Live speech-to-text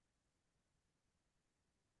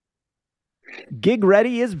Gig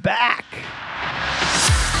Ready is back.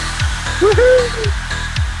 Woohoo!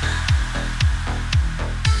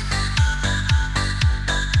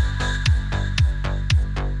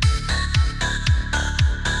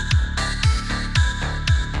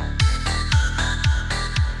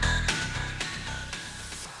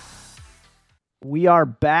 We are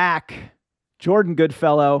back. Jordan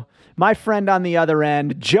Goodfellow, my friend on the other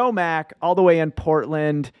end, Joe Mack, all the way in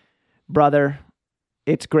Portland. Brother,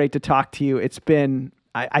 it's great to talk to you. It's been,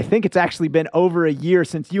 I think it's actually been over a year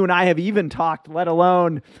since you and I have even talked, let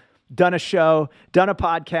alone done a show, done a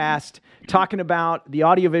podcast, talking about the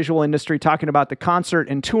audiovisual industry, talking about the concert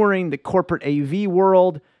and touring, the corporate AV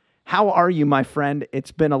world. How are you, my friend?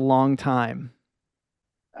 It's been a long time.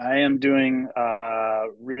 I am doing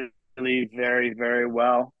really very, very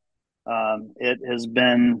well. It has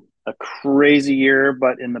been a crazy year,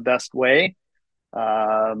 but in the best way.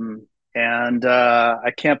 And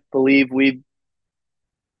I can't believe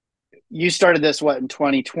you started this, in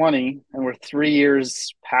 2020, and we're 3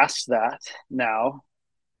 years past that now.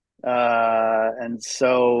 And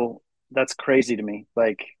so that's crazy to me.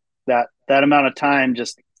 Like that amount of time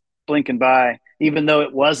just blinking by, even though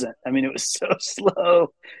it wasn't. I mean, it was so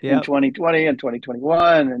slow in Yep. 2020 and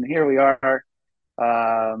 2021, and here we are.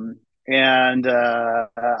 And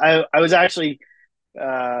I was actually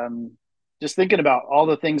um, just thinking about all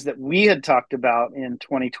the things that we had talked about in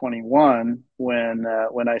 2021 when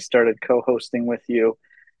I started co-hosting with you,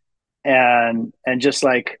 and just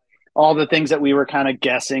like all the things that we were kind of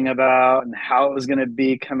guessing about and how it was going to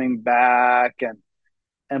be coming back,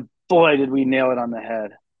 and boy, did we nail it on the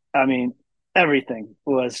head. I mean, everything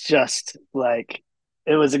was just like,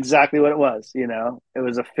 it was exactly what it was. It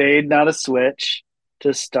was a fade, not a switch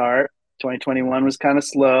to start. 2021 was kind of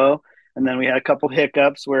slow. And then we had a couple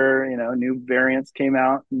hiccups where, new variants came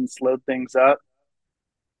out and slowed things up.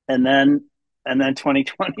 And then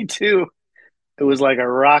 2022, it was like a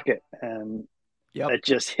rocket. And Yep. it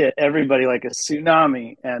just hit everybody like a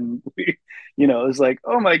tsunami. And it was like,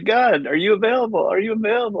 oh my God, are you available? Are you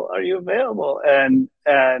available? Are you available? And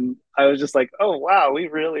I was just like, oh wow, we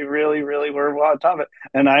really, really, really were on top of it.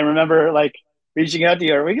 And I remember like reaching out to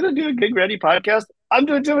you, are we gonna do a Gig Ready podcast? I'm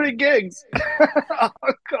doing too many gigs. I'll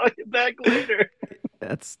call you back later.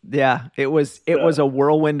 It was So a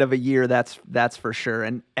whirlwind of a year. That's for sure.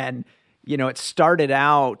 And it started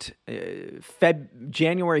out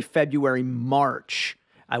January, February, March.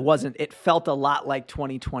 It felt a lot like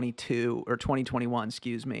 2022 or 2021,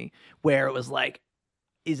 excuse me, where it was like,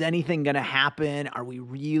 is anything going to happen? Are we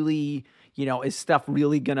really, is stuff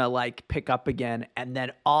really going to like pick up again? And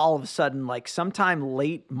then all of a sudden, like sometime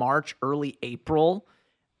late March, early April,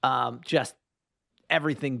 just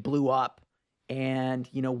everything blew up. And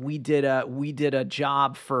we did a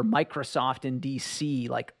job for Microsoft in DC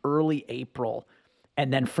like early April,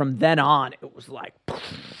 and then from then on it was like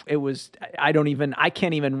I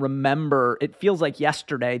can't even remember. It feels like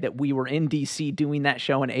yesterday that we were in DC doing that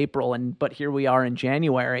show in April, but here we are in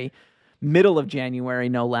January, middle of January,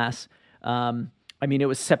 no less. I mean, it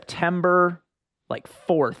was September like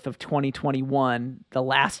 4th of 2021, the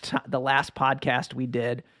last podcast we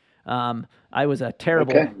did. I was a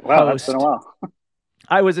terrible okay, wow, that's been a host. while.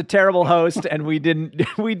 I was a terrible host, and we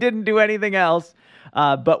didn't do anything else.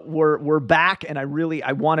 But we're back, and I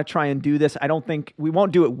want to try and do this. I don't think we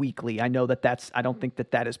won't do it weekly. I know I don't think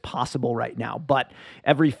that is possible right now. But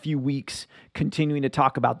every few weeks, continuing to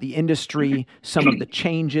talk about the industry, some of the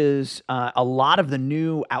changes, a lot of the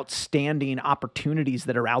new outstanding opportunities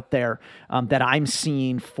that are out there that I'm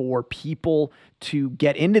seeing for people to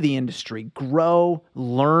get into the industry, grow,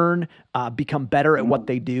 learn, become better at what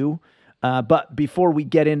they do. But before we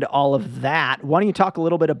get into all of that, why don't you talk a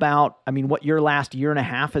little bit about, what your last year and a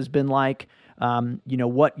half has been like,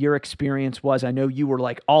 what your experience was. I know you were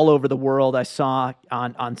like all over the world. I saw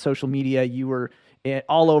on social media, you were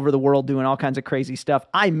all over the world doing all kinds of crazy stuff.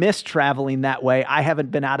 I miss traveling that way. I haven't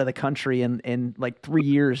been out of the country in like 3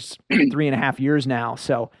 years, 3.5 years now.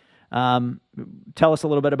 So tell us a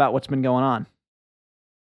little bit about what's been going on.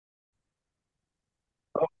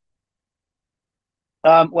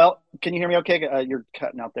 Well, can you hear me okay? You're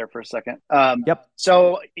cutting out there for a second. Yep.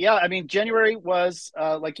 So yeah, I mean, January was,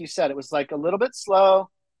 like you said, it was like a little bit slow.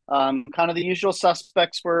 Kind of the usual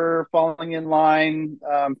suspects were falling in line,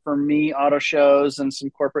 for me, auto shows and some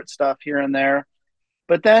corporate stuff here and there.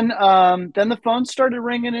 But then the phone started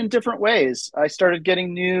ringing in different ways. I started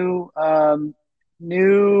getting new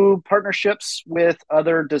partnerships with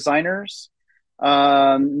other designers,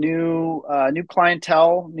 new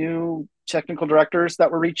clientele, new technical directors that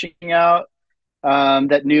were reaching out,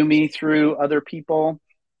 that knew me through other people.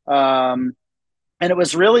 Um, and it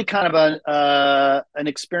was really kind of an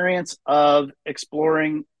experience of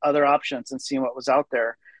exploring other options and seeing what was out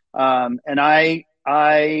there. And I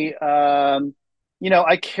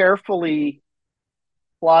carefully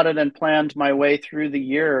plotted and planned my way through the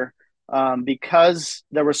year, because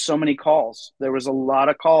there were so many calls. There was a lot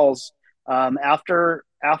of calls. After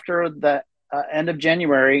the end of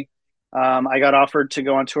January, I got offered to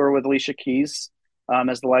go on tour with Alicia Keys,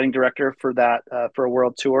 as the lighting director for that, for a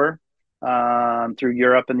world tour, through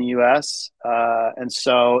Europe and the U.S. And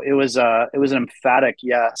so it was an emphatic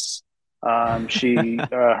yes.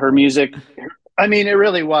 Her music. I mean, it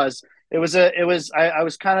really was. I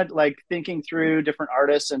was kind of like thinking through different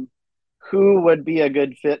artists and who would be a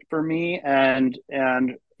good fit for me, and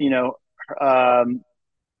um,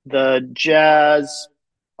 the jazz,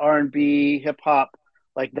 R&B, hip hop,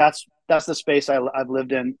 like that's the space I've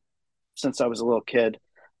lived in since I was a little kid.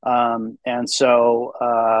 And so,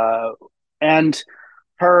 and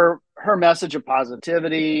her message of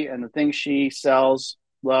positivity and the things she sells,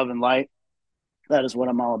 love and light, that is what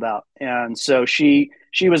I'm all about. And so she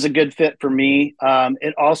was a good fit for me.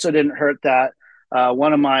 It also didn't hurt that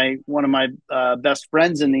one of my best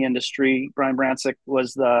friends in the industry, Brian Brancic,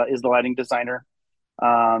 is the lighting designer.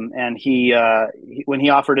 And when he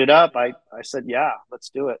offered it up, I said, yeah, let's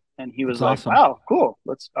do it. And he was That's like, awesome. wow, cool.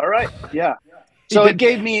 All right. Yeah. He So did.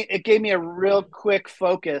 it gave me a real quick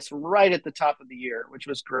focus right at the top of the year, which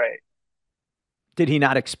was great. Did he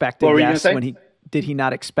not expect a What were you going to yes say? when did he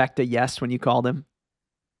not expect a yes when you called him?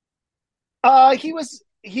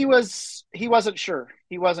 He wasn't sure.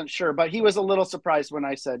 He wasn't sure, but he was a little surprised when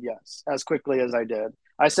I said yes as quickly as I did.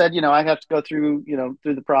 I said, I have to go through,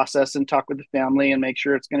 through the process and talk with the family and make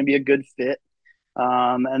sure it's going to be a good fit.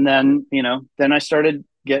 And then, then I started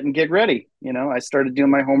getting gig ready. I started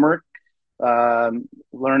doing my homework,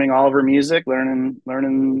 learning all of her music,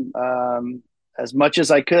 learning as much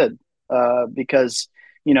as I could, because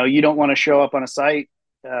you don't want to show up on a site,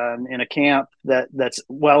 in a camp that's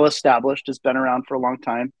well established, has been around for a long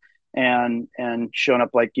time, and showing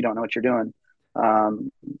up like you don't know what you're doing.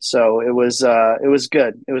 So it was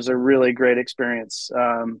good. It was a really great experience.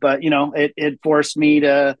 But it forced me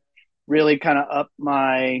to really kind of up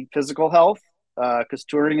my physical health, because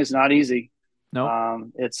touring is not easy.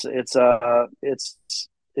 Nope. It's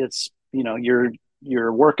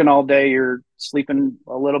you're working all day, you're sleeping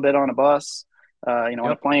a little bit on a bus, on a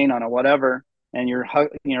Yep. plane, on a whatever, and you're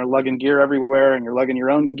lugging gear everywhere, and you're lugging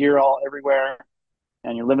your own gear all everywhere,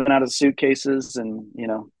 and you're living out of suitcases, and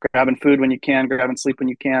grabbing food when you can, grabbing sleep when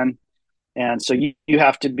you can, and so you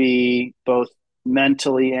have to be both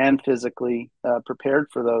mentally and physically, prepared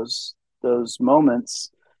for those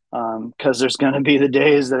moments, because there's going to be the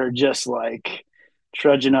days that are just like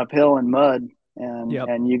trudging uphill in mud, Yep.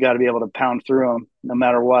 and you got to be able to pound through them no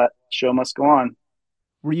matter what. Show must go on.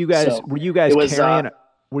 Were you guys So were you it guys was carrying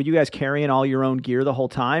were you guys carrying all your own gear the whole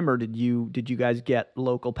time, or did you guys get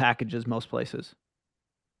local packages most places?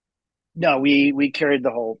 no, we carried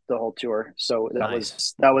the whole tour, so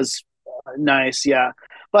Nice. that was nice, yeah.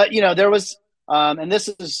 But there was, and this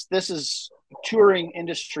is touring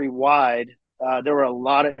industry wide. There were a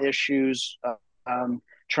lot of issues,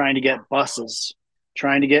 trying to get buses,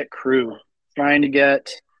 trying to get crew, trying to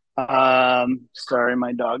get. Sorry,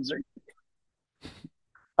 my dogs are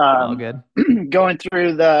All good. going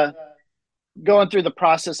through the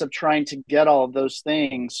process of trying to get all of those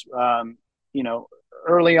things. You know,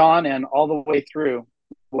 early on and all the way through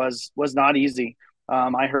was not easy.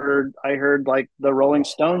 I heard like the Rolling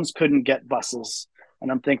Stones couldn't get buses,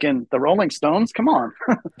 and I'm thinking the Rolling Stones, come on.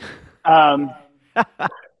 um,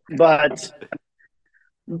 but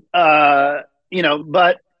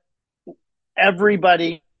but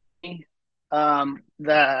everybody,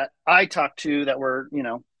 that I talked to that were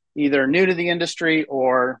either new to the industry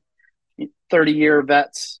or 30-year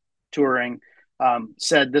vets touring,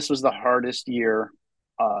 said this was the hardest year,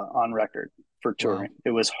 on record for Wow. touring.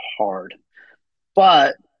 It was hard,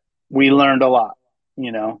 but we learned a lot,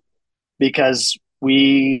 you know, because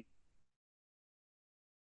we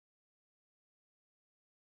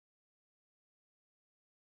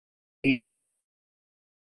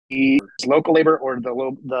local labor or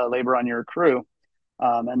the labor on your crew,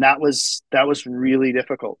 and that was really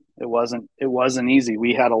difficult. It wasn't easy.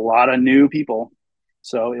 We had a lot of new people,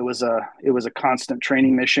 so it was a constant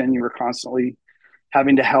training mission. You were constantly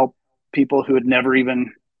having to help people who had never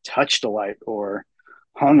even touched a light or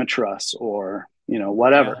hung a truss or Yeah.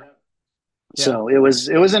 whatever. Yeah. So it was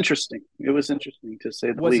interesting. It was interesting to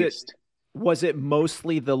say the Was it least. was it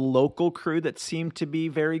mostly the local crew that seemed to be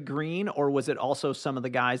very green, or was it also some of the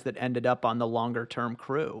guys that ended up on the longer term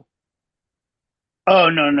crew? Oh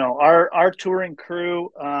no, no. Our touring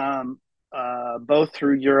crew, both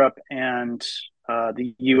through Europe and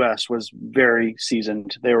the U.S., was very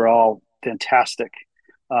seasoned. They were all fantastic.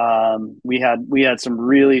 We had some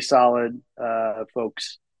really solid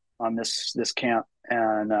folks on this camp,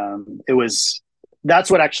 and it was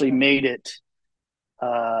that's what actually made it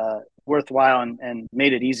worthwhile and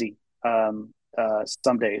made it easy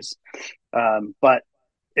some days. But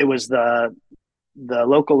it was the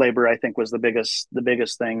local labor, I think, was the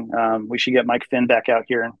biggest thing. We should get Mike Finn back out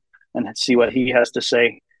here and see what he has to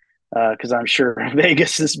say, because I'm sure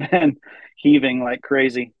Vegas has been heaving like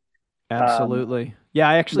crazy. Um, Absolutely. Yeah,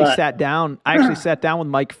 I actually but sat down. I actually sat down with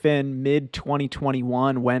Mike Finn mid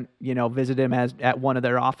 2021. Went, visited him at one of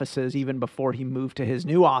their offices even before he moved to his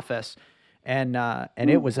new office, and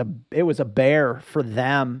it was a bear for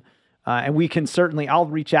them. And we can certainly, I'll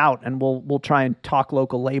reach out and we'll try and talk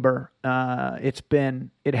local labor. It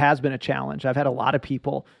has been a challenge. I've had a lot of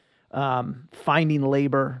people finding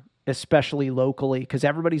labor, especially locally, because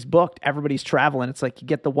everybody's booked, everybody's traveling. It's like you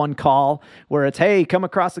get the one call where it's, hey, come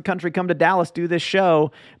across the country, come to Dallas, do this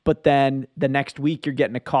show. But then the next week you're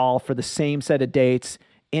getting a call for the same set of dates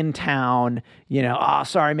in town, oh,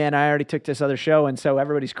 sorry, man, I already took this other show. And so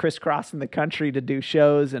everybody's crisscrossing the country to do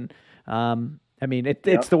shows. And I mean, yeah,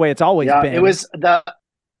 it's the way it's always yeah, it been. was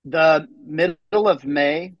the middle of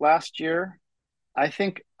May last year. I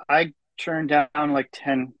think I turned down like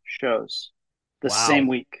 10 shows the same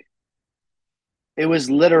Wow. week. It was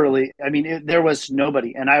literally, I mean, there was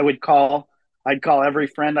nobody, and I'd call every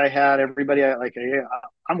friend I had, everybody I like. Hey,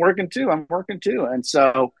 I'm working too. I'm working too, and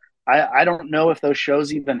so I don't know if those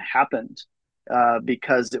shows even happened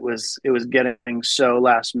because it was getting so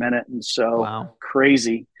last minute and so Wow.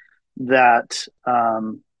 crazy that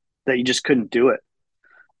that you just couldn't do it.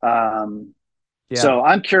 Um, Yeah. so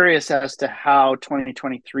I'm curious as to how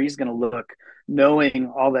 2023 is going to look,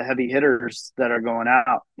 knowing all the heavy hitters that are going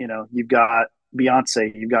out. You've got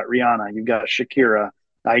Beyonce, you've got Rihanna, you've got Shakira.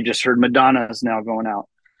 I just heard Madonna is now going out.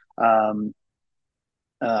 Um,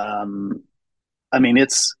 um, I mean,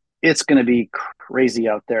 it's going to be crazy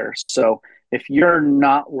out there. So if you're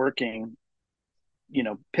not working,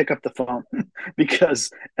 pick up the phone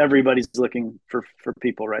because everybody's looking for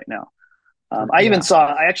people right now. Yeah.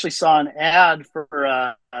 I actually saw an ad for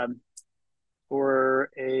a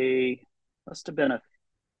must have been a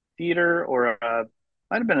theater or a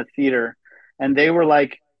might have been a theater, and they were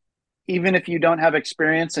like, even if you don't have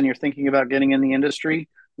experience and you're thinking about getting in the industry,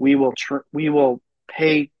 we will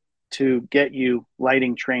pay to get you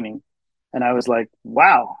lighting training. And I was like,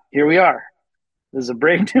 wow, here we are. This is a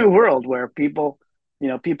brave new world where people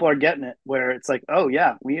are getting it, where it's like, oh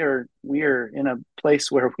yeah, we are in a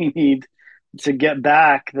place where we need to get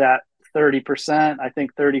back that 30%. I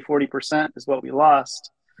think 30-40% is what we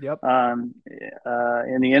lost Yep. in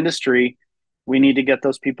the industry. We need to get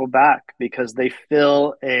those people back because they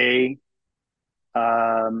fill a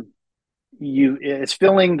um, it's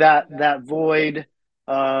filling that void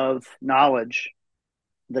of knowledge.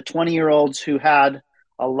 The 20-year-olds who had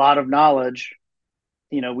a lot of knowledge,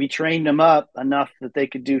 we trained them up enough that they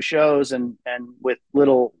could do shows and with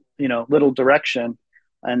little direction,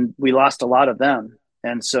 and we lost a lot of them.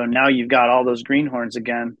 And so now you've got all those greenhorns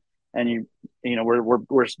again, and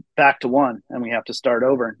we're back to one, and we have to start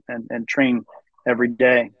over and train every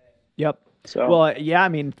day. Yep. So Well, yeah, I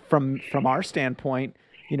mean, from our standpoint,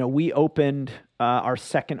 we opened our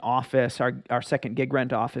second office, our second gig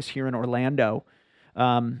rent office here in Orlando.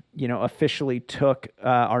 Officially took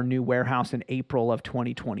our new warehouse in April of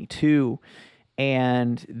 2022,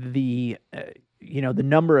 and the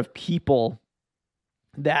number of people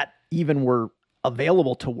that even were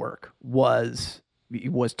available to work was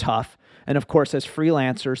tough. And of course, as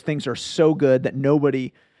freelancers, things are so good that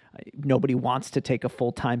nobody wants to take a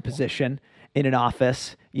full-time position in an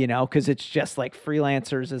office, because it's just like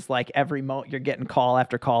freelancers is like you're getting call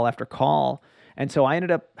after call after call. And so I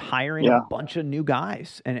ended up hiring a yeah, bunch of new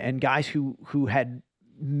guys and guys who had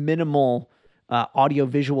minimal audio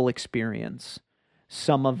visual experience.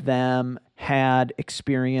 Some of them had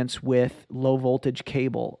experience with low voltage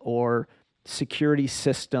cable or security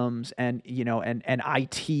systems and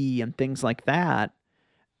IT and things like that.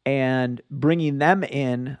 And bringing them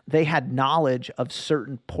in, they had knowledge of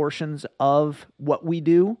certain portions of what we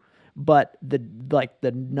do, but the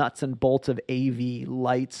nuts and bolts of AV,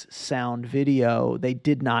 lights, sound, video, they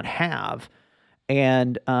did not have.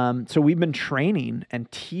 And so we've been training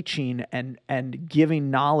and teaching and giving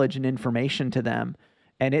knowledge and information to them,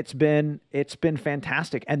 and it's been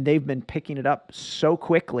fantastic. And they've been picking it up so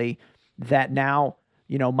quickly that now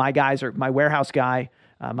my warehouse guy.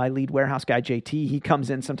 my lead warehouse guy, JT, he comes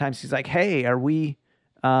in sometimes. He's like, "Hey, are we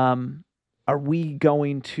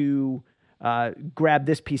going to grab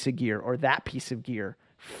this piece of gear or that piece of gear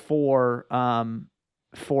for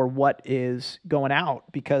what is going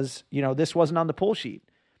out? Because, this wasn't on the pull sheet."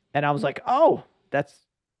 And I was like, "Oh, that's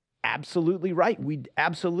absolutely right. We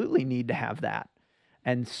absolutely need to have that."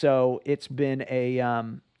 And so it's been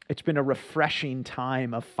a refreshing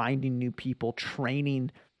time of finding new people,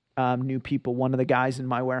 training new people. One of the guys in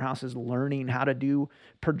my warehouse is learning how to do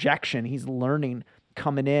projection. He's learning,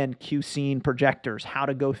 coming in, QCing projectors, how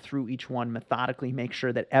to go through each one methodically, make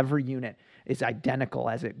sure that every unit is identical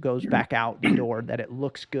as it goes back out the door, that it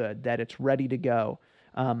looks good, that it's ready to go.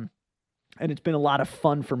 And it's been a lot of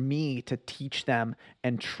fun for me to teach them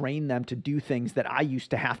and train them to do things that I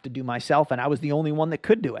used to have to do myself, and I was the only one that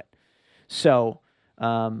could do it. So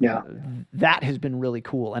Yeah. that has been really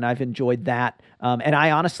cool, and I've enjoyed that. And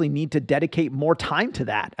I honestly need to dedicate more time to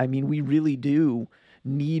that. I mean, we really do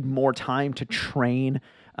need more time to train.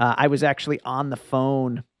 I was actually on the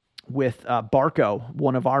phone with Barco,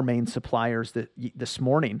 one of our main suppliers, this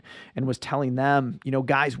morning, and was telling them,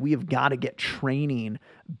 guys, we have got to get training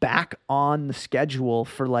back on the schedule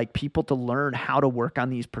for like people to learn how to work on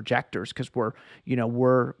these projectors, because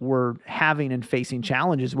we're having and facing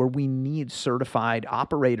challenges where we need certified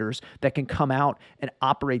operators that can come out and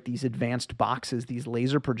operate these advanced boxes, these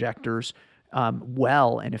laser projectors,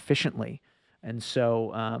 well and efficiently. And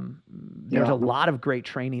so there's a lot of great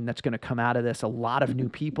training that's going to come out of this, a lot of new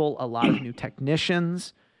people, a lot of new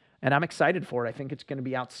technicians, and I'm excited for it. I think it's going to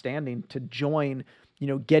be outstanding to join,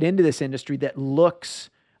 get into this industry that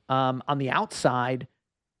looks on the outside,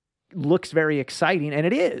 looks very exciting. And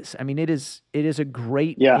it is. I mean, it is a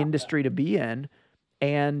great industry to be in.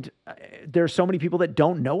 And there's so many people that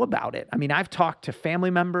don't know about it. I mean, I've talked to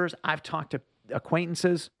family members, I've talked to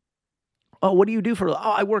acquaintances. "Oh, what do you do for?" "Oh,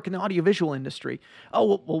 I work in the audiovisual industry."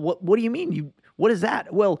 "Oh, well, what do you mean? What is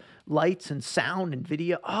that?" "Well, lights and sound and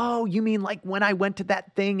video." "Oh, you mean like when I went to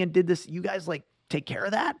that thing and did this, you guys like take care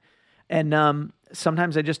of that?" And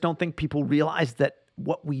sometimes I just don't think people realize that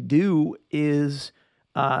what we do is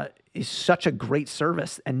such a great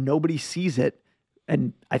service, and nobody sees it.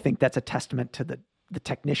 And I think that's a testament to the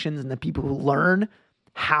technicians and the people who learn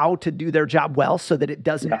how to do their job well, so that it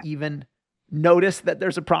doesn't even notice that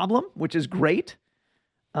there's a problem, which is great.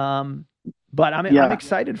 But I'm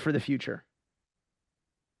excited for the future.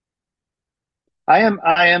 I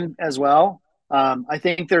am as well. I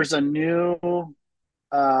think there's a new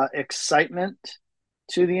excitement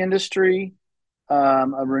to the industry,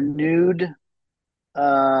 a renewed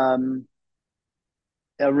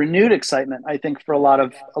excitement. I think for a lot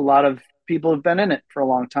of people who've been in it for a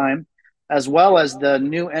long time, as well as the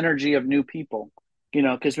new energy of new people.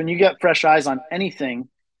 Because when you get fresh eyes on anything,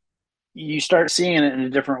 you start seeing it in a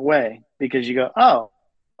different way, because you go, "Oh,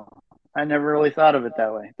 I never really thought of it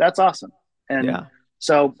that way. That's awesome." And Yeah.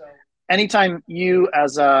 so anytime you,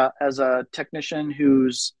 as a technician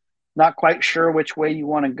who's not quite sure which way you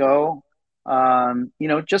want to go,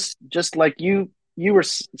 just like you were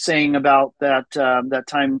saying about that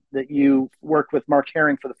time that you worked with Mark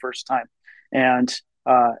Herring for the first time, and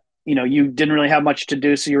you didn't really have much to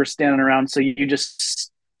do, so you were standing around, so you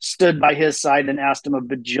just stood by his side and asked him a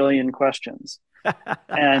bajillion questions.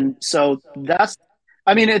 And so that's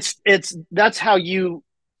how you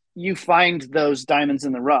find those diamonds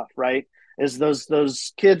in the rough, right? Is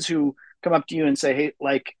those kids who come up to you and say, "Hey,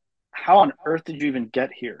 like, how on earth did you even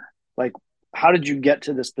get here? Like, how did you get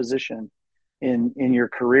to this position in your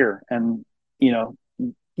career?" And you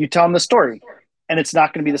tell them the story, and it's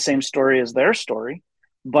not going to be the same story as their story,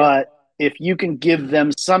 but if you can give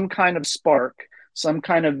them some kind of spark, some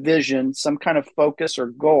kind of vision, some kind of focus or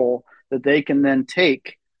goal that they can then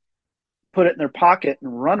take, put it in their pocket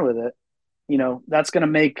and run with it, that's going to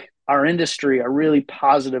make our industry a really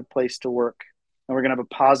positive place to work. And we're going to have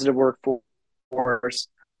a positive workforce. We're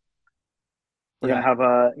going to have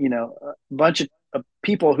a bunch of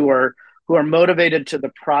people who are motivated to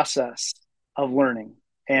the process of learning.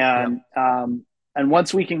 And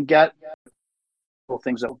once we can get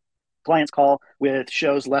things that clients call with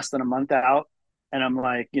shows less than a month out, and I'm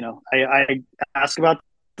like, I ask about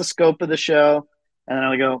the scope of the show, and then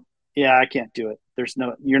I go, "Yeah, I can't do it.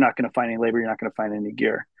 You're not going to find any labor. You're not going to find any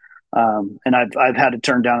gear." And I've had to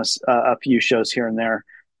turn down a few shows here and there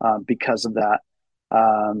because of that.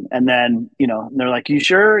 And then, they're like, "You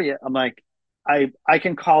sure?" Yeah. I'm like, I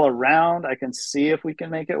can call around. I can see if we can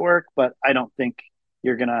make it work, but I think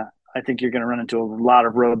you're going to run into a lot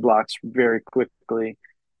of roadblocks very quickly,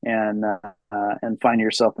 and find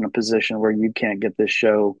yourself in a position where you can't get this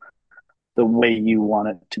show the way you want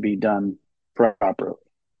it to be done properly.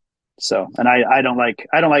 So, and I don't like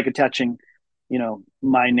attaching,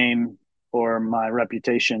 my name or my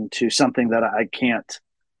reputation to something that I can't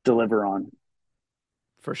deliver on.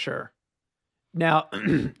 For sure. Now,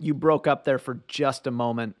 you broke up there for just a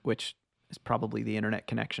moment, which is probably the internet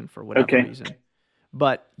connection for whatever Okay. reason.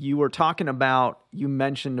 But you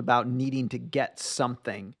mentioned about needing to get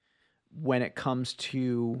something when it comes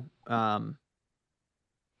to, I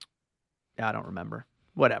don't remember.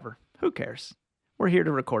 Whatever. Who cares? We're here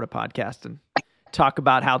to record a podcast and talk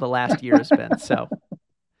about how the last year has been. So,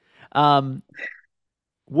 um,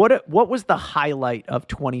 what was the highlight of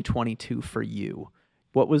 2022 for you?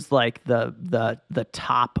 What was like the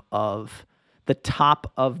top of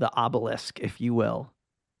the obelisk, if you will?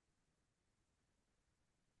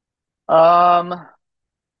 Um,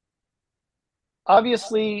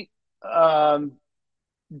 Obviously, um,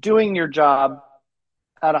 doing your job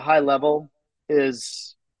at a high level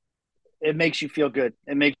is it makes you feel good.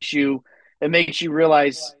 It makes you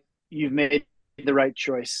realize you've made the right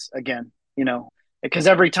choice again, because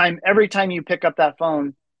every time you pick up that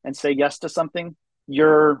phone and say yes to something,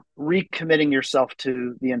 you're recommitting yourself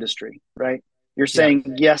to the industry, right? You're Yeah.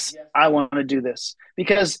 saying, yes, I want to do this.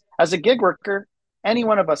 Because as a gig worker, any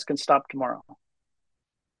one of us can stop tomorrow.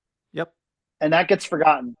 Yep. And that gets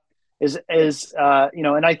forgotten.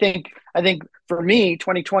 And I think for me,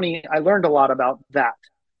 2020, I learned a lot about that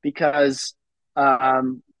because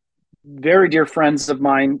um, very dear friends of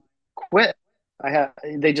mine quit.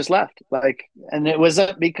 They just left. And it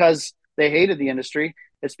wasn't because they hated the industry.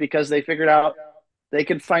 It's because they figured out they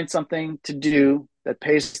could find something to do that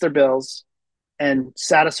pays their bills and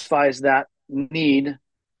satisfies that need,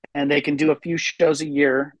 and they can do a few shows a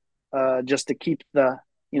year, just to keep the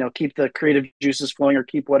creative juices flowing, or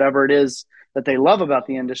keep whatever it is that they love about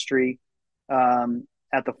the industry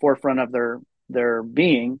at the forefront of their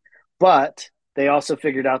being. But they also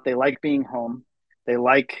figured out they like being home. They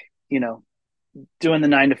like doing the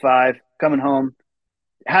 9 to 5, coming home,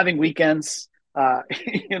 having weekends,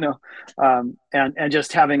 you know, and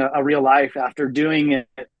just having a real life after doing it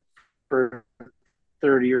for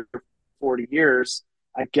 30 or 40 years.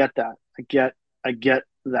 I get that. I get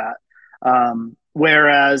that.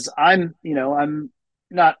 Whereas I'm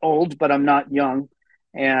not old, but I'm not young,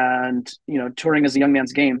 and touring is a young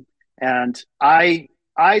man's game. And I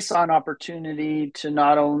saw an opportunity to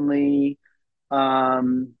not only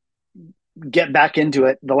um, get back into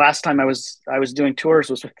it. The last time I was doing tours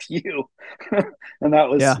was with you, and that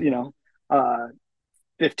was Yeah. uh,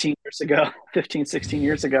 15 years ago, 15, 16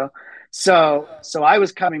 years ago. So I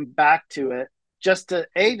was coming back to it just to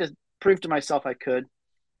prove to myself I could,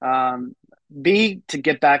 um, B, to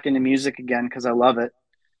get back into music again because I love it,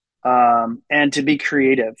 and to be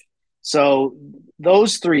creative. So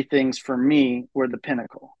those three things for me were the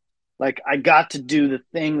pinnacle. Like I got to do the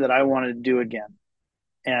thing that I wanted to do again,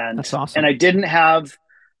 and That's and awesome. I didn't have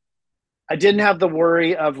the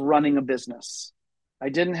worry of running a business. I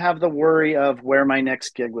didn't have the worry of where my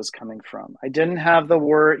next gig was coming from. I didn't have the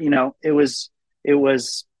worry, it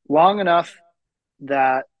was long enough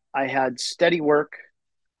that I had steady work.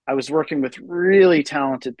 I was working with really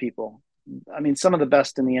talented people. I mean, some of the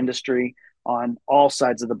best in the industry on all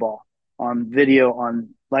sides of the ball, on video, on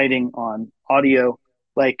lighting, on audio,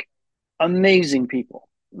 like amazing people,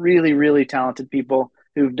 really, really talented people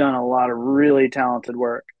who've done a lot of really talented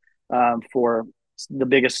work, for the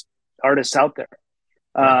biggest artists out there.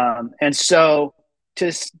 Yeah. And so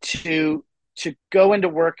to to to go into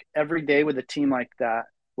work every day with a team like that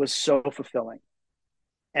was so fulfilling.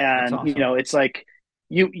 That's And awesome. it's like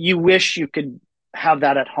you wish you could have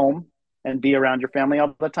that at home and be around your family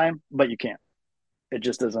all the time, but you can't. It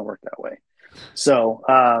just doesn't work that way. So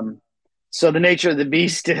the nature of the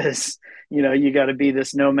beast is, you got to be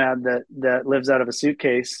this nomad that lives out of a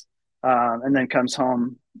suitcase, and then comes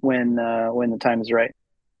home when the time is right.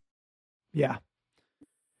 Yeah.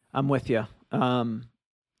 I'm with you.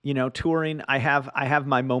 Touring, I have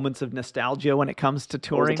my moments of nostalgia when it comes to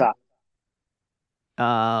Over the touring. top.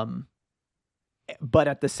 Um, but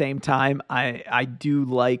at the same time, I do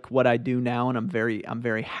like what I do now, and I'm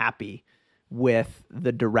very happy with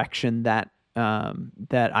the direction that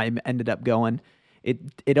I ended up going. It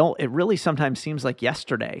really sometimes seems like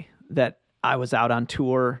yesterday that I was out on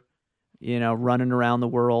tour, running around the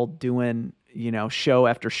world doing, show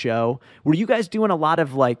after show. Were you guys doing a lot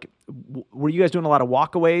of were you guys doing a lot of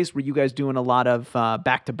walkaways? Were you guys doing a lot of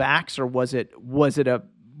back to backs, or was it a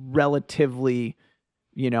relatively,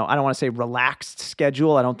 I don't want to say relaxed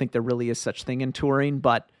schedule. I don't think there really is such thing in touring,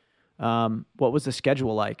 but what was the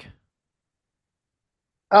schedule like?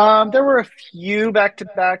 There were a few back to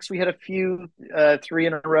backs. We had a few 3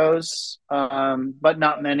 in a rows, but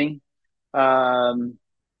not many. Um,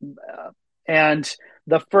 and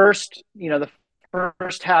the first, the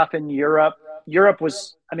first half in Europe, Europe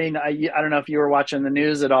was, I mean, I don't know if you were watching the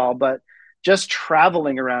news at all, but just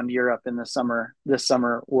traveling around Europe in the summer, this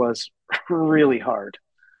summer was really hard.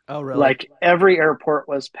 Oh, really? Like every airport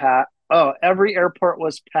was packed. Oh, every airport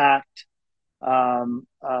was packed. And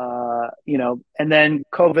then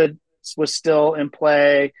COVID was still in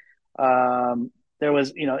play. There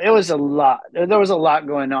was, it was a lot. There was a lot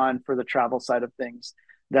going on for the travel side of things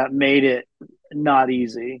that made it not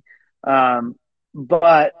easy.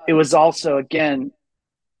 But it was also, again,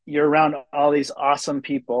 you're around all these awesome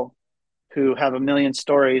people who have a million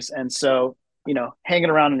stories. And so, hanging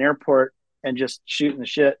around an airport and just shooting the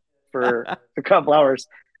shit for a couple hours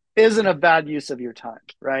isn't a bad use of your time,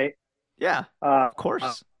 right? Yeah, Uh, of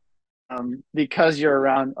course. because you're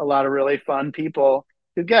around a lot of really fun people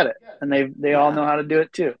who get it, and they all Yeah, know how to do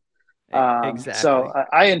it too. So exactly.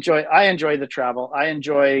 I enjoy the travel. I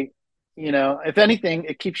enjoy, if anything,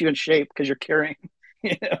 it keeps you in shape because you're carrying,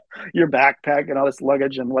 you know, your backpack and all this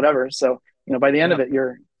luggage and whatever. So by the end of Yep. it,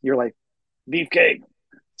 you're like beefcake.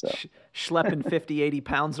 So Schlepping 50, 80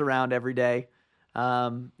 pounds around every day,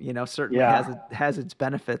 certainly yeah, has its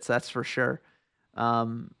benefits. That's for sure.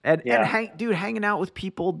 And yeah, dude, hanging out with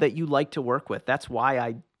people that you like to work with. That's why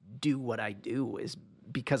I do what I do, is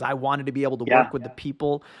because I wanted to be able to yeah, work with the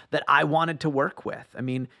people that I wanted to work with. I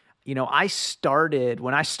mean, when I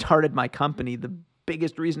started my company, the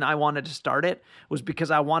biggest reason I wanted to start it was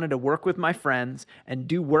because I wanted to work with my friends and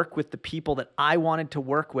do work with the people that I wanted to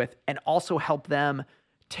work with, and also help them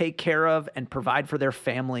take care of and provide for their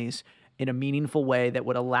families in a meaningful way that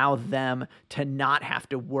would allow them to not have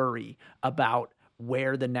to worry about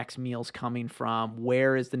where the next meal's coming from,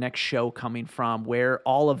 where is the next show coming from, where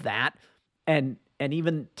all of that, and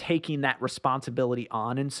even taking that responsibility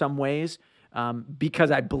on in some ways,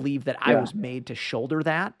 because I believe that I yeah, was made to shoulder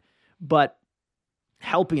that. But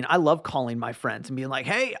helping, I love calling my friends and being like,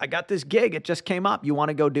 hey, I got this gig, it just came up, you want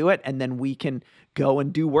to go do it? And then we can go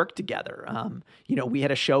and do work together. We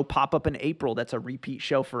had a show pop up in April that's a repeat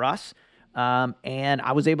show for us. And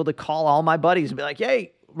I was able to call all my buddies and be like,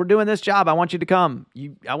 hey, we're doing this job, I want you to come.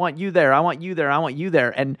 I want you there, I want you there, I want you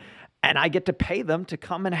there. And I get to pay them to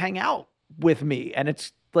come and hang out with me. And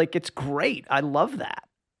it's great. I love that.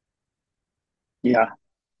 yeah,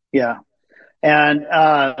 yeah. And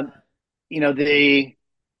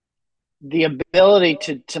the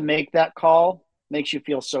ability to make that call makes you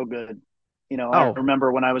feel so good. I Oh, remember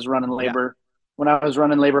yeah. when I was running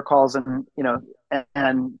labor calls, and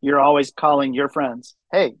and you're always calling your friends,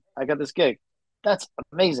 hey, I got this gig. That's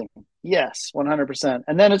amazing. Yes, 100%.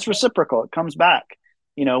 And then it's reciprocal. It comes back.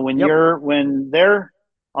 Yep. When they're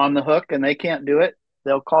on the hook and they can't do it,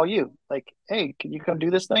 they'll call you like, hey, can you come do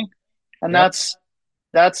this thing? And Yep.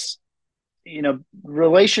 that's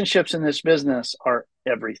relationships in this business are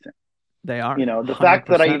everything. They are The fact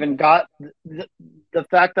that 100%. the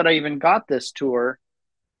fact that I even got this tour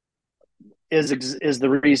is the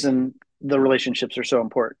reason the relationships are so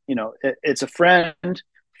important. It's a friend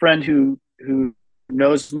who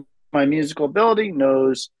knows my musical ability,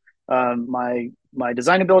 knows my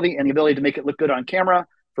design ability, and the ability to make it look good on camera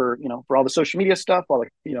for all the social media stuff, all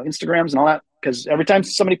the Instagrams and all that. Because every time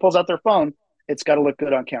somebody pulls out their phone, it's got to look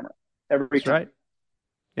good on camera every That's time. right.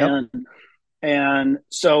 Yep. And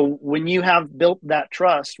so when you have built that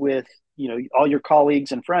trust with all your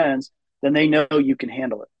colleagues and friends, then they know you can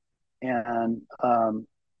handle it.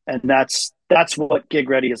 And that's what Gig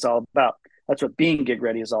Ready is all about. That's what being Gig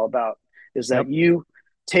Ready is all about. Is that Yep. you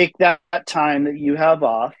take that time that you have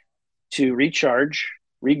off to recharge,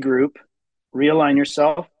 regroup, realign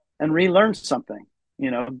yourself, and relearn something.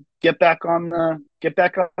 Get back on the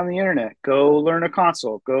internet. Go learn a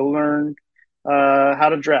console. Go learn how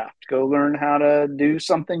to draft. Go learn how to do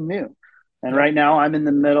something new. And Yep. right now, I'm in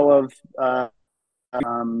the middle of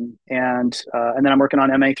and then I'm working on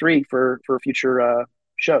MA3 for future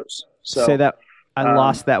shows. Say So that. I um,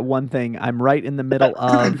 lost that one thing. I'm right in the middle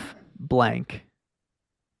of blank.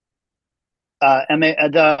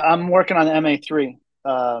 I'm working on MA3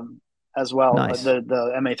 as well. Nice.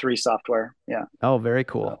 The MA3 software. Yeah. Oh, very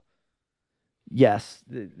So, cool. Yes.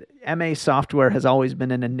 The MA software has always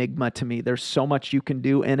been an enigma to me. There's so much you can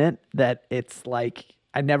do in it that it's like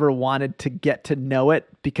I never wanted to get to know it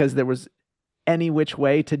because there was any which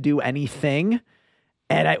way to do anything.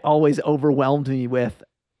 And it always overwhelmed me with,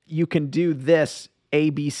 you can do this A,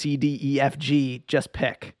 B, C, D, E, F, G, just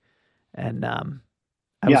pick. And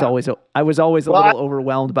yeah. I was always a Well, little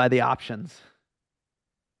overwhelmed by the options.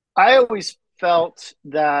 I always felt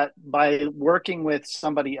that by working with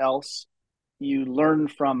somebody else, you learn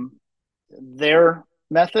from their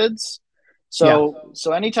methods, Yeah.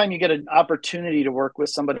 So anytime you get an opportunity to work with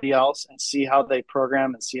somebody else and see how they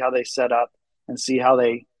program and see how they set up and see how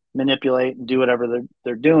they manipulate and do whatever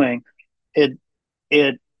they're doing, it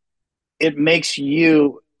it it makes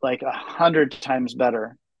you like 100 times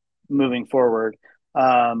better moving forward.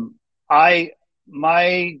 I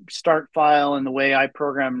my start file and the way I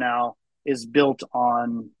program now is built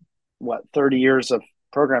on what 30 years of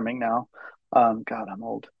programming now. God, I'm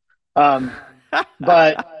old. Um,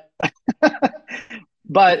 but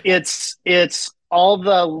but it's all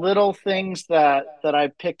the little things that I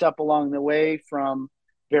picked up along the way from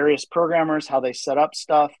various programmers, how they set up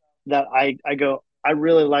stuff that I go, I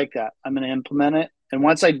really like that. I'm going to implement it. And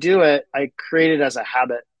once I do it, I create it as a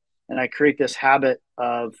habit, and I create this habit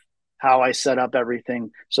of how I set up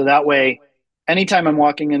everything. So that way, anytime I'm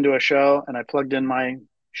walking into a show and I plugged in my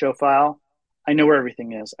show file, I know where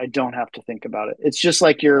everything is. I don't have to think about it. It's just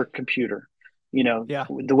like your computer. You know, Yeah.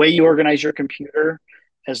 the way you organize your computer,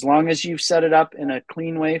 as long as you've set it up in a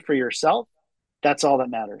clean way for yourself, that's all that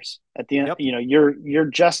matters. At the end, Yep. you know, you're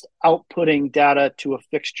just outputting data to a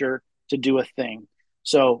fixture to do a thing.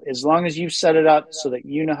 So as long as you've set it up so that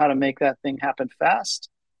you know how to make that thing happen fast,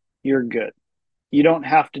 you're good. You don't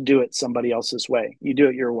have to do it somebody else's way. You do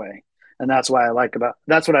it your way. And that's what I like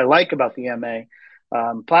about the MA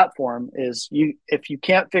platform is you, if you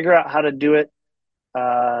can't figure out how to do it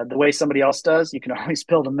the way somebody else does, you can always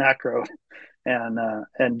build a macro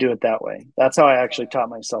and do it that way. That's how I actually taught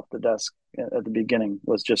myself the desk at the beginning.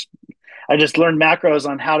 Was just I just learned macros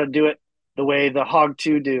on how to do it the way the Hog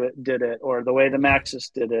 2 did it, or the way the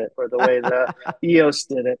Maxis did it, or the way the EOS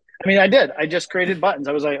did it. I mean, I did. I just created buttons.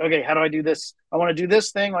 I was like, okay, how do I do this? I want to do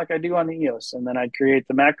this thing like I do on the EOS, and then I'd create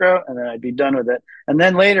the macro, and then I'd be done with it. And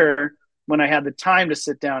then later, when I had the time to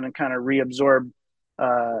sit down and kind of reabsorb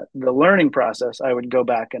the learning process, I would go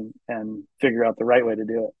back and figure out the right way to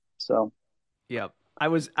do it. So Yep. I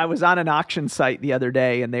was on an auction site the other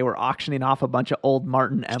day, and they were auctioning off a bunch of old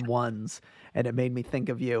Martin M1s, and it made me think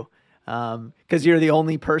of you, because you're the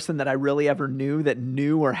only person that I really ever knew that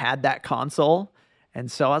knew or had that console, and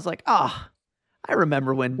so I was like, I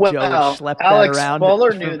remember when Joe would well, schlep that Alex around.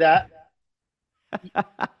 Fuller knew that.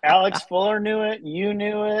 Alex Fuller knew it. You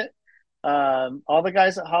knew it. All the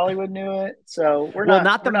guys at Hollywood knew it. So we're Well, not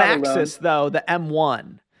not the we're not alone. Maxis though, the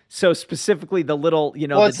M1. So specifically the little,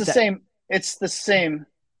 Well, it's the same. It's the same.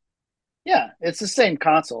 Yeah, it's the same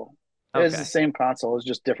console. It's the Okay, same console. It's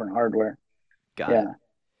just different hardware. got it. Yeah.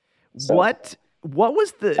 So What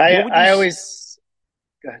was the I what would you I always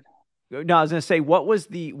go ahead. no, I was going to say what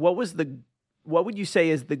would you say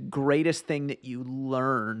is the greatest thing that you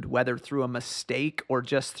learned, whether through a mistake or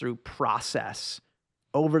just through process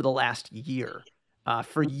over the last year,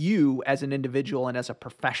 for you as an individual and as a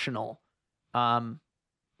professional?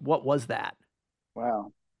 What was that?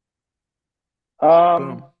 Wow.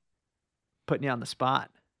 Boom, putting you on the spot.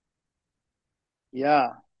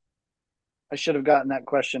 Yeah. I should have gotten that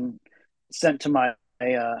question sent to my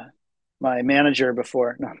manager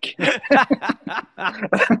before. No, I'm kidding.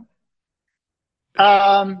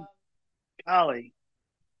 um, golly,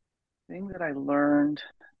 thing that I learned.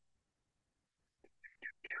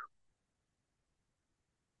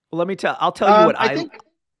 Well, I'll tell you what I I think.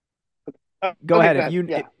 go Okay, ahead. go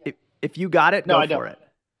ahead. Yeah. If you got it, No, go I for don't. it.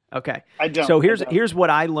 Okay. I don't. So I here's don't. here's what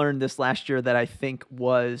I learned this last year that I think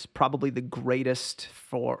was probably the greatest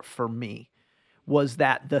for me, was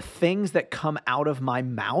that the things that come out of my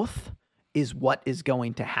mouth is what is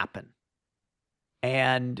going to happen.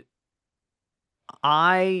 And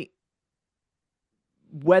I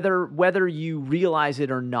whether you realize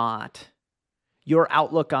it or not, your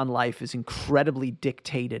outlook on life is incredibly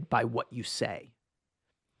dictated by what you say.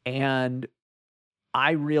 And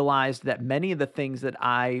I realized that many of the things that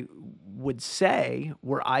I would say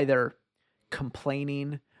were either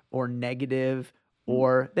complaining or negative,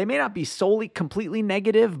 or they may not be solely completely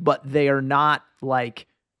negative, but they are not like,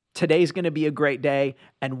 today's going to be a great day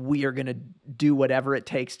and we are going to do whatever it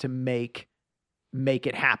takes to make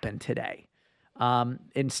it happen today.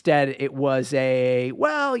 Instead, it was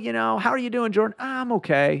well, how are you doing, Jordan? I'm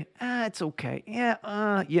okay. It's okay. Yeah.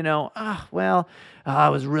 Well,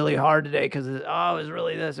 it was really hard today because, it was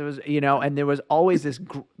really this. It was, and there was always this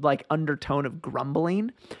like undertone of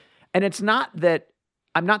grumbling. And it's not that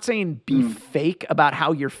I'm not saying be fake about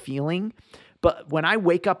how you're feeling, but when I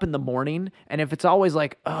wake up in the morning and if it's always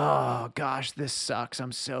like, oh gosh, this sucks.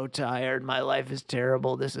 I'm so tired. My life is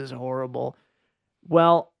terrible. This is horrible.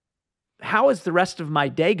 Well, how is the rest of my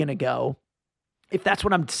day going to go if that's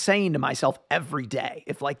what I'm saying to myself every day?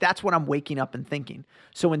 If like, that's what I'm waking up and thinking.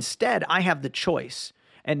 So instead I have the choice.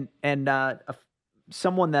 And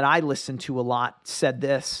someone that I listen to a lot said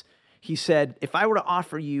this. He said, if I were to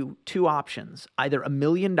offer you two options, either $1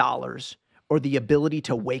 million or the ability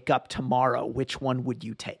to wake up tomorrow, which one would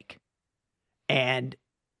you take? And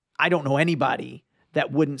I don't know anybody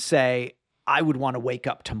that wouldn't say, I would want to wake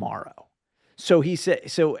up tomorrow. So he said,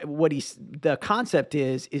 the concept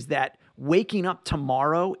is that waking up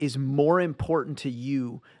tomorrow is more important to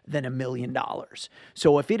you than $1 million.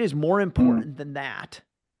 So if it is more important than that,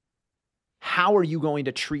 how are you going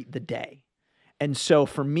to treat the day? And so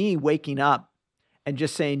for me, waking up and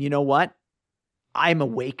just saying, you know what? I'm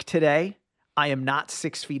awake today. I am not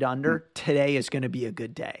 6 feet under. Today is going to be a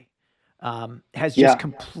good day. Has just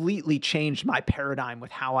completely changed my paradigm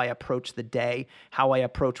with how I approach the day, how I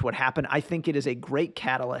approach what happened. I think it is a great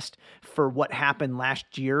catalyst for what happened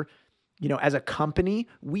last year. You know, as a company,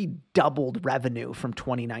 we doubled revenue from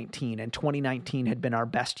 2019, and 2019 had been our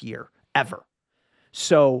best year ever.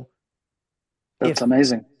 So that's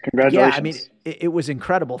amazing. Congratulations. Yeah, I mean, it was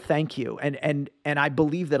incredible. Thank you. And I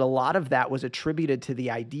believe that a lot of that was attributed to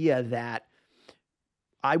the idea that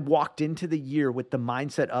I walked into the year with the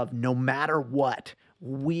mindset of no matter what,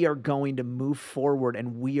 we are going to move forward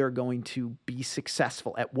and we are going to be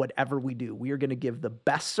successful at whatever we do. We are going to give the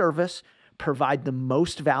best service, provide the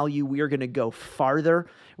most value. We are going to go farther.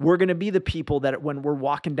 We're going to be the people that when we're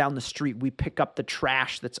walking down the street, we pick up the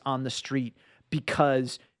trash that's on the street,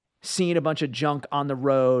 because seeing a bunch of junk on the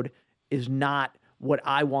road is not what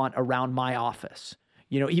I want around my office.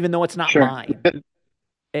 You know, even though it's not mine.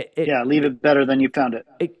 Leave it better than you found it.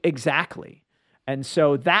 Exactly. And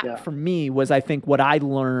so that for me was, I think, what I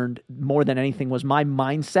learned more than anything was my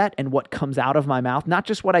mindset and what comes out of my mouth, not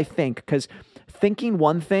just what I think, because thinking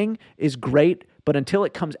one thing is great, but until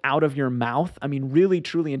it comes out of your mouth, I mean, really,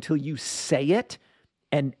 truly, until you say it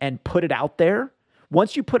and put it out there,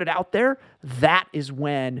 once you put it out there, that is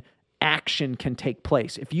when action can take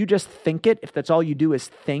place. If you just think it, if that's all you do is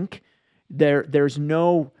think, there is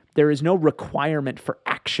no requirement for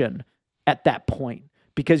action at that point,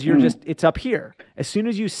 because you're it's up here. As soon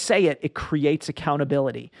as you say it, it creates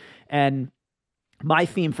accountability. And my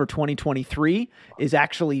theme for 2023 is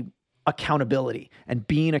actually accountability and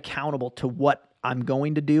being accountable to what I'm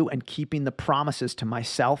going to do and keeping the promises to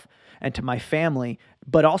myself and to my family,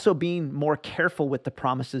 but also being more careful with the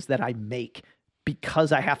promises that I make,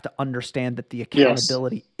 because I have to understand that the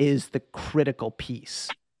accountability is the critical piece.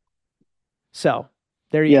 So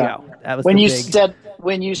there you go. That was when you said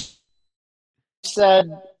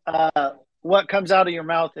what comes out of your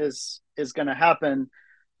mouth is going to happen,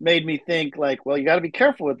 made me think like, well, you got to be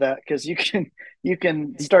careful with that, because you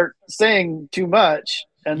can start saying too much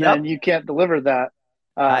and then you can't deliver that.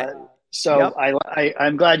 I'm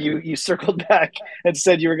glad you circled back and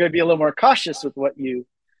said you were going to be a little more cautious with what you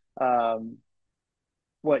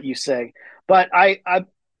say. But I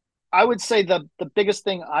would say the biggest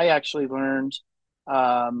thing I actually learned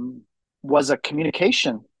was a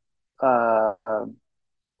communication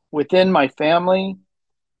within my family,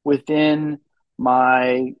 within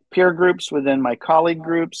my peer groups, within my colleague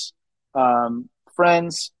groups,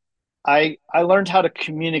 friends. I learned how to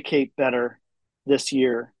communicate better this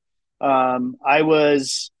year. I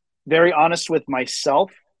was very honest with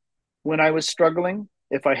myself when I was struggling.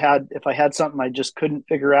 If I had something I just couldn't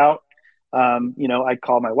figure out, I'd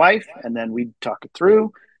call my wife and then we'd talk it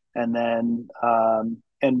through. And then,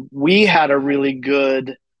 and we had a really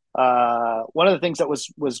good, one of the things that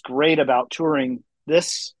was great about touring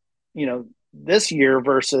this year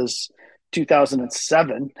versus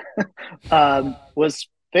 2007, was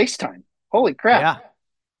FaceTime. Holy crap. Yeah.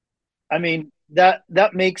 I mean,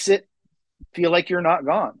 that makes it feel like you're not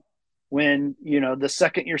gone. When, the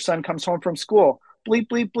second your son comes home from school, bleep,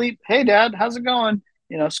 bleep, bleep. Hey, Dad, how's it going?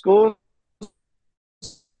 School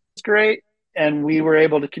is great. And we were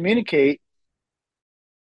able to communicate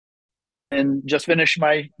and just finish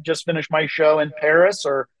my show in Paris,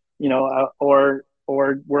 or we're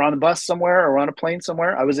on a bus somewhere or on a plane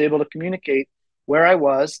somewhere. I was able to communicate where I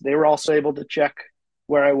was. They were also able to check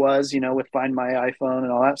where I was, with Find My iPhone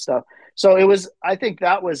and all that stuff. So I think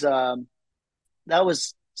that was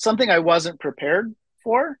something I wasn't prepared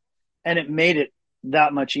for, and it made it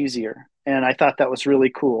that much easier. And I thought that was really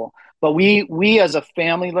cool. But we as a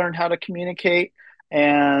family learned how to communicate,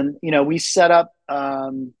 and, we set up,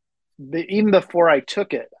 even before I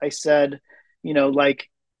took it, I said,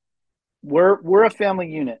 we're a family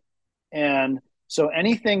unit. And so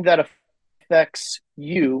anything that affects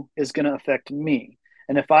you is going to affect me.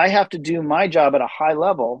 And if I have to do my job at a high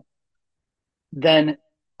level, then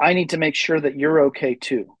I need to make sure that you're okay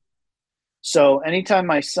too. So anytime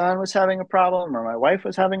my son was having a problem or my wife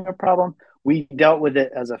was having a problem, we dealt with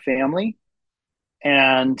it as a family.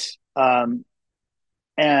 And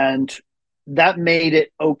And that made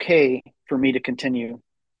it okay for me to continue,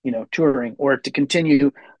 touring or to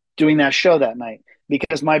continue doing that show that night,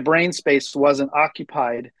 because my brain space wasn't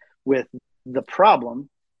occupied with the problem,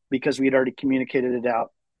 because we had already communicated it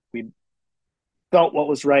out. We felt what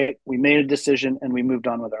was right. We made a decision and we moved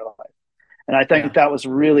on with our life. And I think Yeah. that was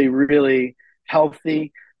really, really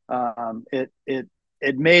healthy. It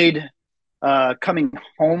made coming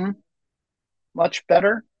home much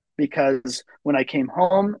better, because when I came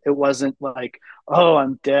home, it wasn't like, oh,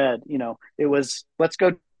 I'm dead. It was, let's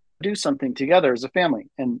go do something together as a family.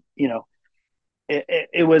 And,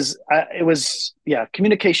 yeah,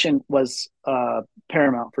 communication was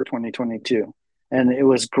paramount for 2022. And it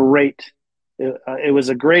was great. It was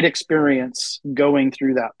a great experience going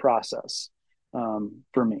through that process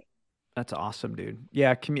for me. That's awesome, dude.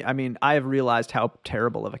 Yeah, I mean, I have realized how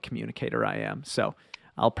terrible of a communicator I am. So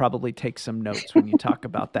I'll probably take some notes when you talk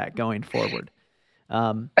about that going forward.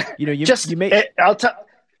 You may I'll tell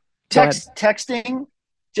go ahead. texting,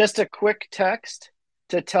 just a quick text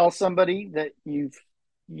to tell somebody that you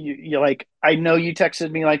like, I know you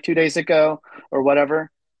texted me like 2 days ago or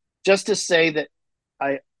whatever, just to say that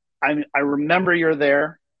I I remember you're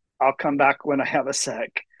there. I'll come back when I have a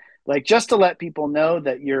sec. Like, just to let people know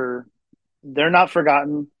that they're not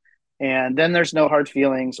forgotten, and then there's no hard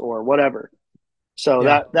feelings or whatever. So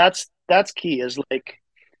Yeah. that's key, is like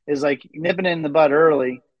nipping it in the bud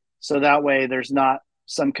early, so that way there's not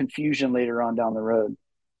some confusion later on down the road.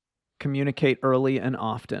 Communicate early and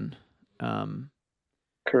often. Um,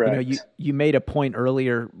 you Correct. you made a point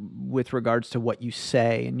earlier with regards to what you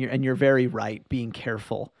say, and you're very right. Being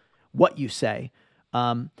careful what you say,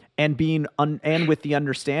 and and with the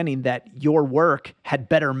understanding that your work had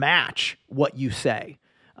better match what you say.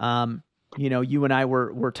 You and I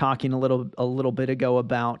were talking a little bit ago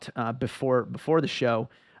about before the show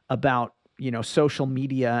about social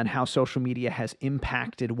media and how social media has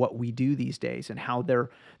impacted what we do these days, and how there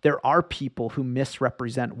are people who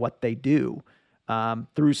misrepresent what they do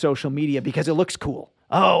through social media because it looks cool.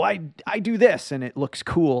 Oh, I do this and it looks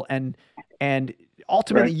cool, and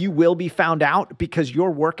ultimately Right. you will be found out because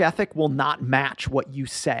your work ethic will not match what you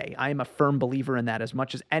say. I am a firm believer in that. As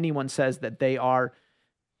much as anyone says that they are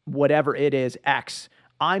whatever it is, X,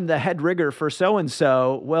 I'm the head rigger for so and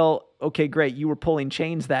so. Well, okay, great. You were pulling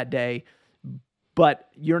chains that day, but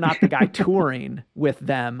you're not the guy touring with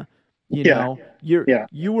them. You Yeah. know, Yeah.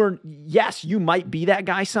 you were, yes, you might be that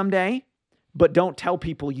guy someday, but don't tell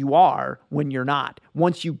people you are when you're not.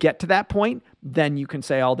 Once you get to that point, then you can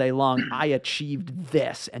say all day long, I achieved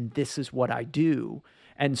this and this is what I do.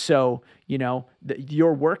 And so,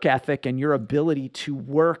 your work ethic and your ability to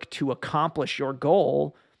work to accomplish your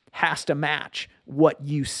goal has to match what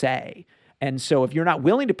you say. And so if you're not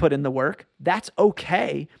willing to put in the work, that's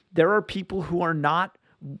okay. There are people who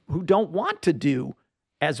don't want to do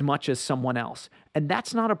as much as someone else. And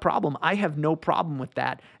that's not a problem. I have no problem with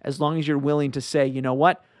that, as long as you're willing to say, you know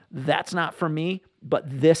what, that's not for me, but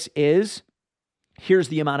this is. Here's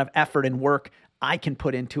the amount of effort and work I can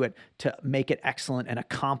put into it to make it excellent and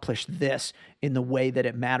accomplish this in the way that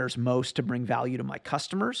it matters most, to bring value to my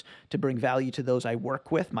customers, to bring value to those I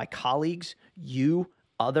work with, my colleagues, you,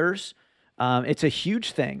 others. It's a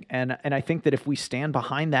huge thing. And I think that if we stand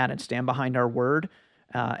behind that and stand behind our word,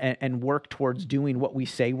 and work towards doing what we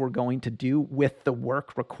say we're going to do with the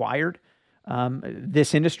work required,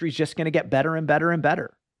 this industry is just going to get better and better and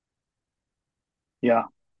better. Yeah.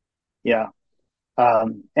 Yeah.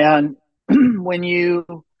 And when you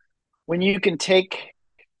can take,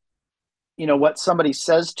 what somebody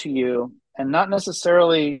says to you and not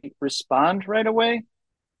necessarily respond right away,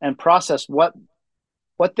 and process what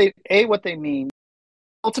they mean.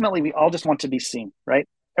 Ultimately, we all just want to be seen, right?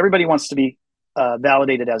 Everybody wants to be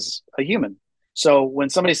validated as a human. So when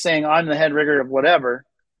somebody's saying, I'm the head rigger of whatever,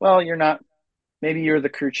 well, you're not. Maybe you're the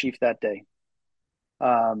crew chief that day.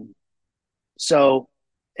 Um, so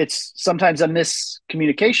it's sometimes a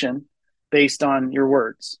miscommunication based on your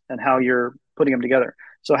words and how you're putting them together.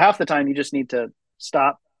 So half the time you just need to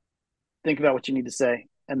stop, think about what you need to say,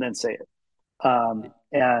 and then say it.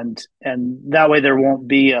 And that way there won't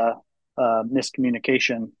be a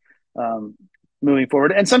miscommunication um, moving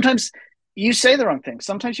forward. And sometimes you say the wrong thing.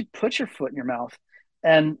 Sometimes you put your foot in your mouth,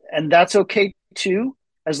 and that's okay too,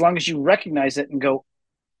 as long as you recognize it and go,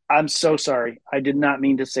 I'm so sorry. I did not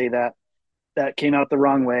mean to say that. That came out the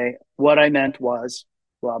wrong way. What I meant was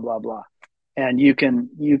blah blah blah. And you can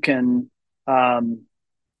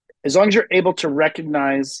as long as you're able to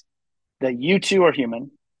recognize that you too are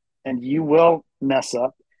human, and you will mess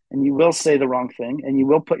up, and you will say the wrong thing, and you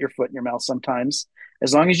will put your foot in your mouth sometimes.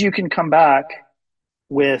 As long as you can come back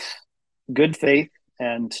with good faith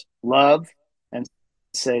and love and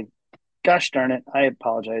say, gosh darn it, I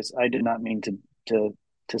apologize. I did not mean to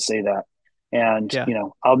say that. And, Yeah.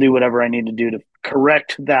 I'll do whatever I need to do to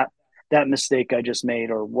correct that mistake I just made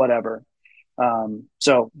or whatever.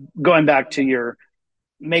 So going back to your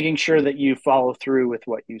making sure that you follow through with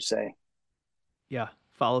what you say. Yeah.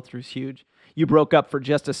 Follow through is huge. You broke up for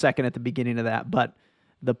just a second at the beginning of that, but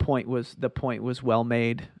the point was well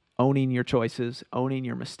made. Owning your choices, owning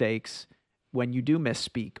your mistakes when you do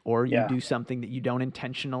misspeak or you do something that you don't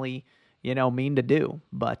intentionally, mean to do.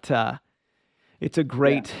 But it's a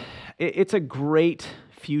great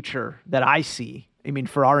future that I see. I mean,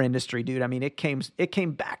 for our industry, dude. I mean, it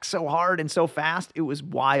came back so hard and so fast. It was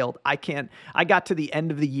wild. I got to the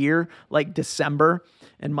end of the year, like December,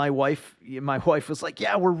 and my wife was like,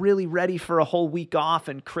 "Yeah, we're really ready for a whole week off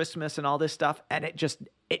and Christmas and all this stuff." And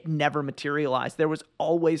it never materialized. There was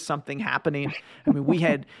always something happening. I mean,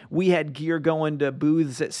 we had gear going to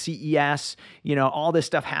booths at CES, all this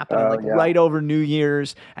stuff happening right over New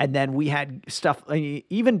Year's. And then we had stuff,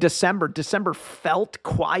 even December felt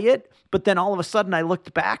quiet, but then all of a sudden I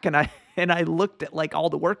looked back and I looked at like all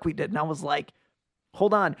the work we did and I was like,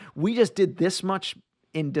 hold on, we just did this much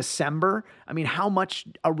in December. I mean, how much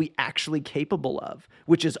are we actually capable of?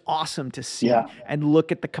 Which is awesome to see and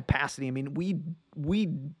look at the capacity. I mean, we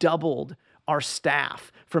doubled our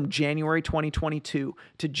staff from January 2022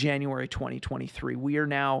 to January 2023. We are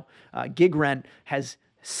now, GigRent has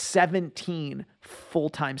 17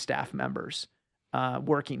 full-time staff members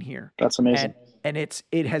working here. That's amazing. And it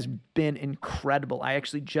has been incredible. I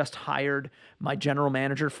actually just hired my general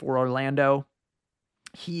manager for Orlando.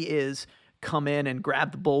 He is come in and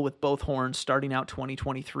grab the bull with both horns starting out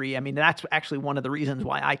 2023. I mean, that's actually one of the reasons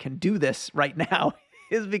why I can do this right now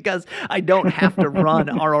is because I don't have to run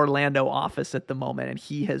our Orlando office at the moment. And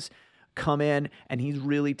he has come in and he's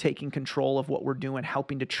really taking control of what we're doing,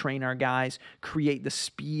 helping to train our guys, create the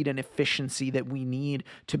speed and efficiency that we need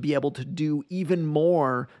to be able to do even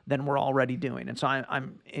more than we're already doing. And so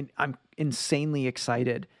I'm insanely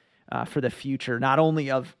excited for the future, not only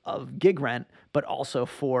of GigRent, but also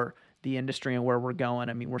for the industry and where we're going.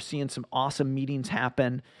 I mean, we're seeing some awesome meetings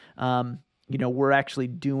happen. We're actually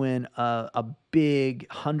doing a big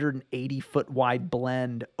 180-foot wide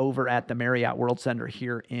blend over at the Marriott World Center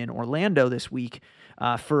here in Orlando this week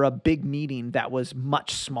for a big meeting that was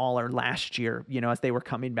much smaller last year, as they were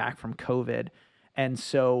coming back from COVID. And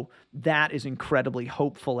so that is incredibly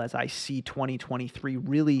hopeful as I see 2023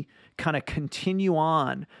 really kind of continue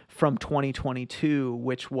on from 2022,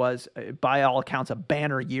 which was, by all accounts, a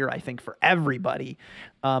banner year, I think, for everybody.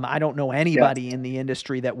 I don't know anybody in the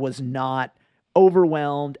industry that was not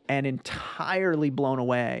overwhelmed and entirely blown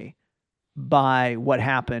away by what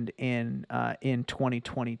happened in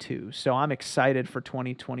 2022. So I'm excited for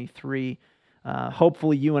 2023.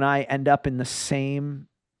 Hopefully you and I end up in the same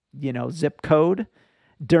zip code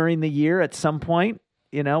during the year at some point.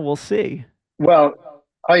 We'll see. Well,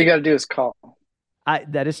 all you got to do is call.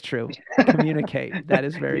 That is true. Communicate. That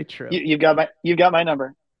is very true. You've got my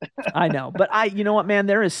number. I know, but you know what, man,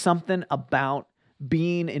 there is something about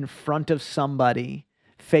being in front of somebody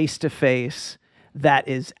face to face that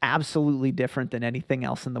is absolutely different than anything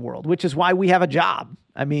else in the world, which is why we have a job.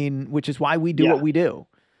 I mean, which is why we do what we do,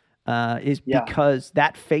 because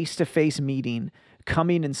that face to face meeting,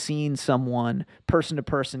 coming and seeing someone person to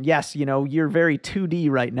person. Yes, you're very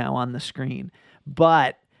 2D right now on the screen,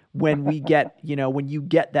 but when we get, when you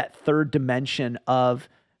get that third dimension of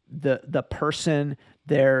the person,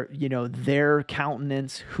 their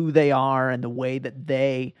countenance, who they are, and the way that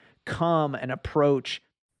they come and approach,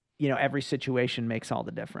 every situation makes all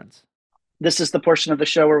the difference. This is the portion of the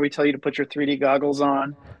show where we tell you to put your 3D goggles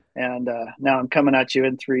on, and now I'm coming at you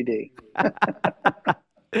in 3D.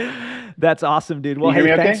 That's awesome, dude. Well,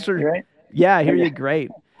 hey, thanks for right? Yeah, I hear you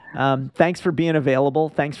great. Thanks for being available.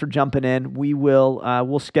 Thanks for jumping in.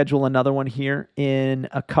 We'll schedule another one here in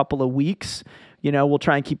a couple of weeks. We'll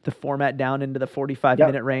try and keep the format down into the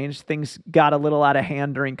 45-minute range. Things got a little out of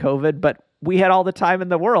hand during COVID, but we had all the time in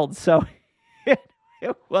the world, so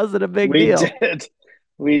it wasn't a big deal.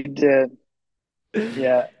 We did.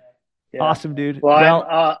 Yeah. Awesome, dude. Well,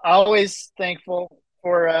 I'm always thankful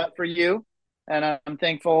for you. And I'm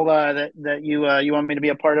thankful that you want me to be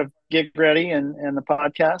a part of Gig Ready and the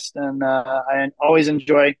podcast. And I always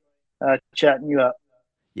enjoy chatting you up.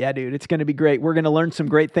 Yeah, dude, it's going to be great. We're going to learn some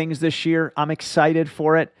great things this year. I'm excited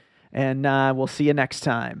for it. And we'll see you next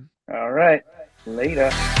time. All right.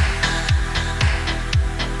 Later.